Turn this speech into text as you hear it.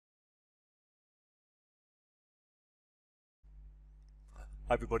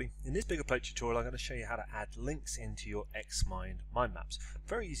Hi everybody, in this Biggerplate tutorial I'm going to show you how to add links into your XMind mind maps.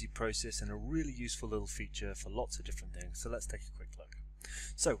 Very easy process and a really useful little feature for lots of different things, so let's take a quick look.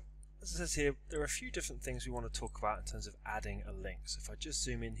 So, as it says here, there are a few different things we want to talk about in terms of adding a link. So if I just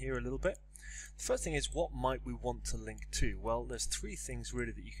zoom in here a little bit, the first thing is what might we want to link to? Well, there's three things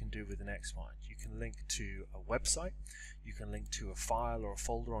really that you can do with an XMind. You can link to a website, you can link to a file or a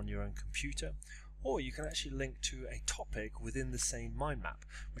folder on your own computer, or you can actually link to a topic within the same mind map,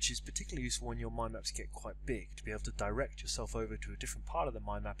 which is particularly useful when your mind maps get quite big. To be able to direct yourself over to a different part of the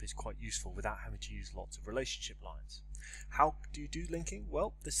mind map is quite useful without having to use lots of relationship lines. How do you do linking?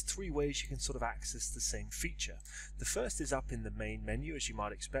 Well, there's three ways you can sort of access the same feature. The first is up in the main menu, as you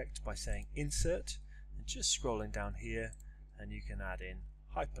might expect, by saying Insert, and just scrolling down here, and you can add in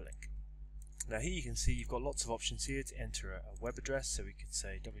Hyperlink. Now here you can see you've got lots of options here to enter a web address, so we could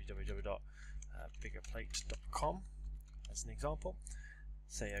say www.biggerplate.com as an example.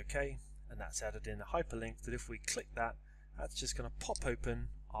 Say OK, and that's added in a hyperlink that if we click that, that's just going to pop open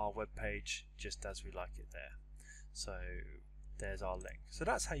our web page just as we like it there. So there's our link. So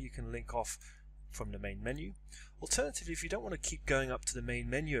that's how you can link off from the main menu. Alternatively, if you don't want to keep going up to the main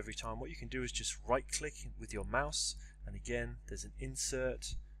menu every time, what you can do is just right click with your mouse, and again there's an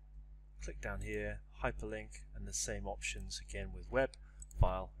insert, click down here, hyperlink, and the same options again with web,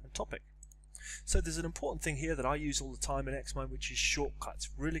 file and topic. So there's an important thing here that I use all the time in XMind, which is shortcuts.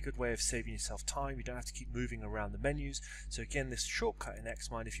 Really good way of saving yourself time. You don't have to keep moving around the menus. So again, this shortcut in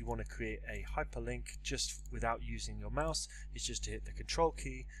XMind, if you want to create a hyperlink just without using your mouse, is just to hit the control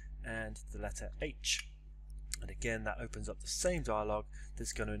key and the letter H. And again, that opens up the same dialog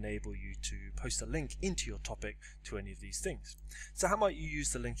that's going to enable you to post a link into your topic to any of these things. So how might you use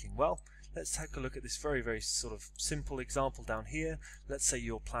the linking? Well, let's take a look at this very sort of simple example down here. Let's say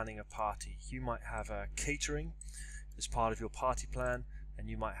you're planning a party. You might have a catering as part of your party plan, and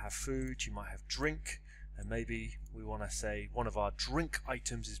you might have food, you might have drink, and maybe we want to say one of our drink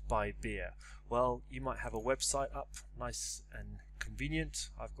items is buy beer. Well, you might have a website up, nice and convenient.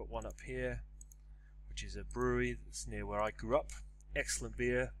 I've got one up here, which is a brewery that's near where I grew up. Excellent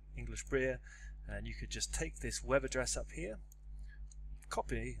beer, English beer, and you could just take this web address up here,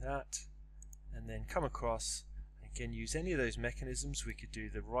 copy that, and then come across and again use any of those mechanisms. We could do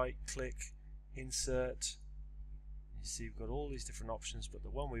the right click, insert. You see we've got all these different options, but the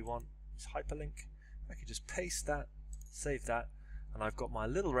one we want is hyperlink. I could just paste that, save that, and I've got my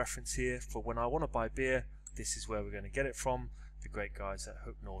little reference here for when I want to buy beer. This is where we're going to get it from, the great guys at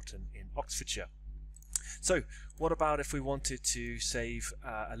Hook Norton in Oxfordshire. So what about if we wanted to save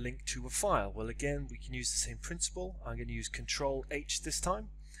a link to a file? Well, again, we can use the same principle. I'm going to use Control H this time,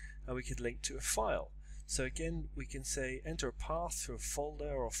 and we could link to a file. So again, we can say enter a path through a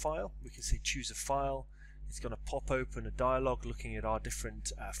folder or a file. We can say choose a file. It's going to pop open a dialog looking at our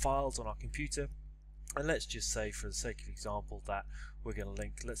different files on our computer. And let's just say, for the sake of example, that we're going to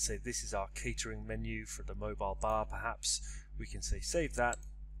link, let's say this is our catering menu for the mobile bar perhaps. We can say save that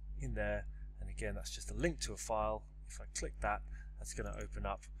in there, and again that's just a link to a file. If I click that, that's going to open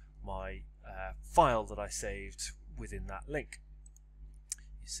up my file that I saved within that link.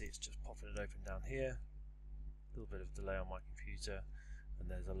 You see it's just popping it open down here. A little bit of delay on my computer, and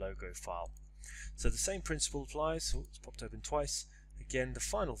there's a logo file. So the same principle applies. So it's popped open twice. Again, the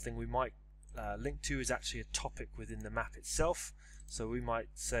final thing we might link to is actually a topic within the map itself. So we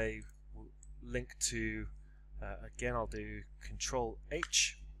might say link to, again I'll do Control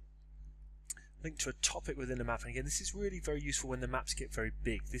H, link to a topic within the map. And again, this is really very useful when the maps get very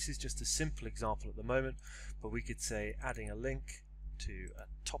big. This is just a simple example at the moment, but we could say adding a link to a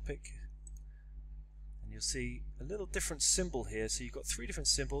topic, and you'll see a little different symbol here. So you've got three different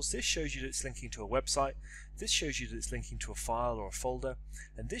symbols. This shows you that it's linking to a website, this shows you that it's linking to a file or a folder,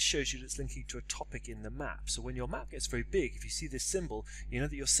 and this shows you that it's linking to a topic in the map. So when your map gets very big, if you see this symbol, you know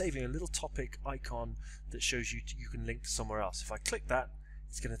that you're saving a little topic icon that shows you you can link to somewhere else. If I click that,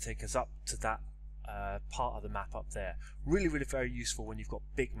 it's going to take us up to that part of the map up there. Really very useful when you've got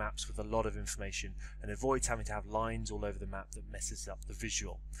big maps with a lot of information, and avoids having to have lines all over the map that messes up the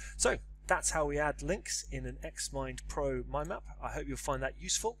visual. So that's how we add links in an XMind Pro mind map. I hope you'll find that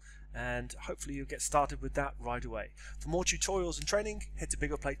useful, and hopefully you'll get started with that right away. For more tutorials and training, head to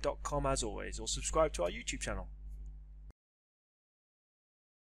biggerplate.com as always, or subscribe to our YouTube channel.